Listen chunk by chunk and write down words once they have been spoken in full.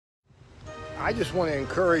I just want to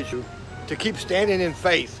encourage you to keep standing in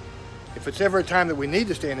faith. If it's ever a time that we need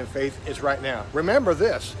to stand in faith, it's right now. Remember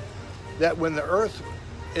this, that when the earth,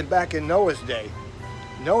 back in Noah's day,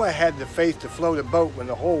 Noah had the faith to float a boat when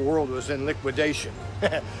the whole world was in liquidation.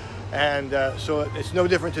 And so it's no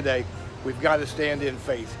different today. We've got to stand in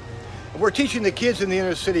faith. And we're teaching the kids in the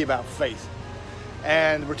inner city about faith.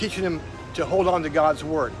 And we're teaching them to hold on to God's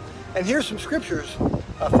word. And here's some scriptures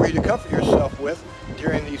for you to comfort yourself with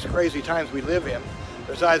during these crazy times we live in.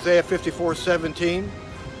 There's Isaiah 54:17,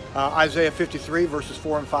 Isaiah 53 verses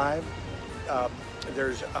 4 and 5.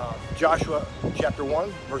 There's Joshua chapter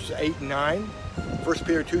 1 verses 8 and 9, 1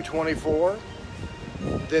 Peter 2:24.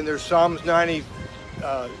 Then there's Psalms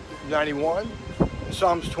 91,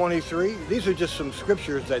 Psalms 23. These are just some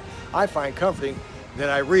scriptures that I find comforting that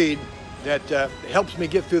I read that helps me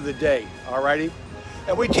get through the day, alrighty?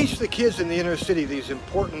 And we teach the kids in the inner city these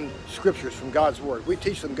important scriptures from God's word. We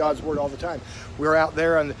teach them God's word all the time. We're out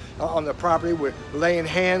there on the property, we're laying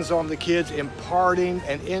hands on the kids, imparting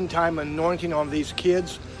an end-time anointing on these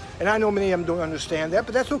kids. And I know many of them don't understand that,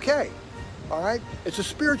 but that's okay, all right? It's a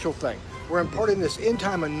spiritual thing. We're imparting this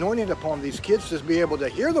end-time anointing upon these kids to be able to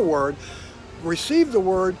hear the word, receive the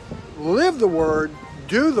word, live the word,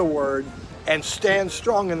 do the word, and stand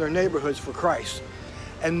strong in their neighborhoods for Christ.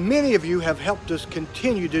 And many of you have helped us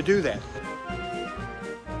continue to do that.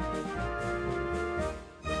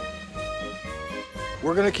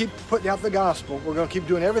 We're going to keep putting out the gospel. We're going to keep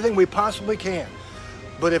doing everything we possibly can.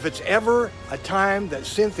 But if it's ever a time that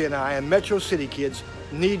Cynthia and I and Metro City Kids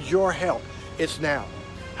need your help, it's now.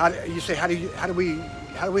 You say, how do we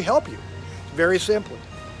help you? Very simply.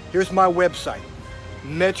 Here's my website,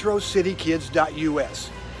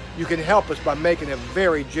 metrocitykids.us. You can help us by making a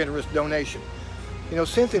very generous donation. You know,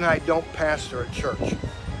 Cynthia and I don't pastor a church.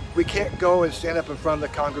 We can't go and stand up in front of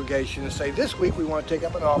the congregation and say, this week we want to take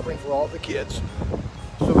up an offering for all the kids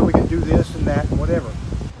so that we can do this and that and whatever.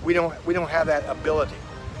 We don't have that ability.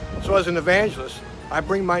 So as an evangelist, I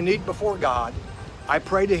bring my need before God, I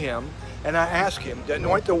pray to Him, and I ask Him to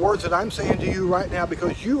anoint the words that I'm saying to you right now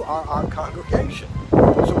because you are our congregation.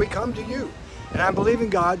 So we come to you. And I believe in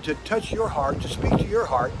God to touch your heart, to speak to your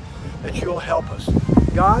heart, that you'll help us.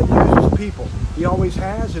 God uses people. He always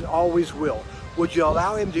has and always will. Would you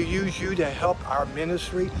allow Him to use you to help our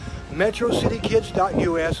ministry?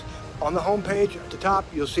 metrocitykids.us. On the homepage at the top,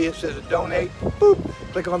 you'll see it says donate. Boop.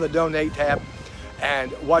 Click on the donate tab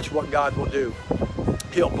and watch what God will do.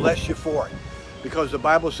 He'll bless you for it. Because the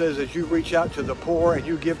Bible says as you reach out to the poor and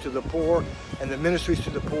you give to the poor and the ministries to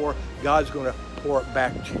the poor, God's going to pour it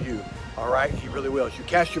back to you. All right? He really will. As you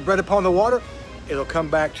cast your bread upon the water, it'll come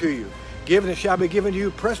back to you. Give and it shall be given to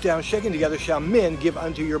you, pressed down, shaken together, shall men give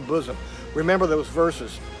unto your bosom. Remember those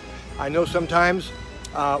verses. I know sometimes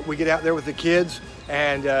we get out there with the kids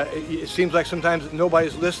and it seems like sometimes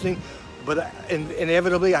nobody's listening, but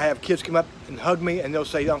inevitably I have kids come up and hug me and they'll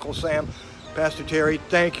say, Uncle Sam, Pastor Terry,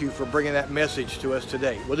 thank you for bringing that message to us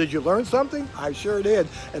today. Well, did you learn something? I sure did.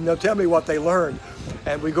 And they'll tell me what they learned.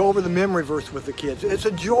 And we go over the memory verse with the kids. It's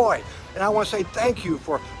a joy. And I want to say thank you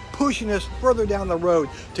for pushing us further down the road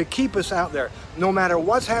to keep us out there. No matter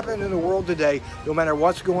what's happening in the world today, no matter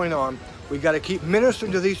what's going on, we've got to keep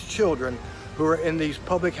ministering to these children who are in these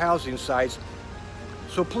public housing sites.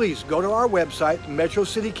 So please go to our website,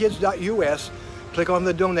 metrocitykids.us, click on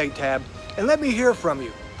the donate tab, and let me hear from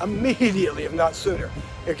you immediately, if not sooner.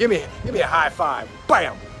 Here, give me a high five.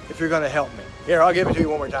 Bam! If you're going to help me. Here, I'll give it to you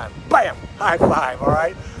one more time. Bam! High five, all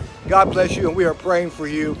right? God bless you, and we are praying for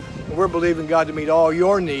you. And we're believing God to meet all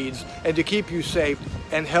your needs and to keep you safe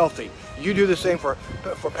and healthy. You do the same for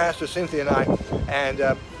Pastor Cynthia and I. And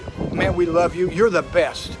man, we love you. You're the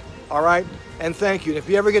best, all right? And thank you. And if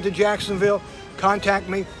you ever get to Jacksonville, contact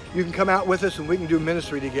me. You can come out with us and we can do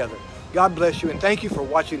ministry together. God bless you, and thank you for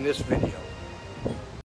watching this video.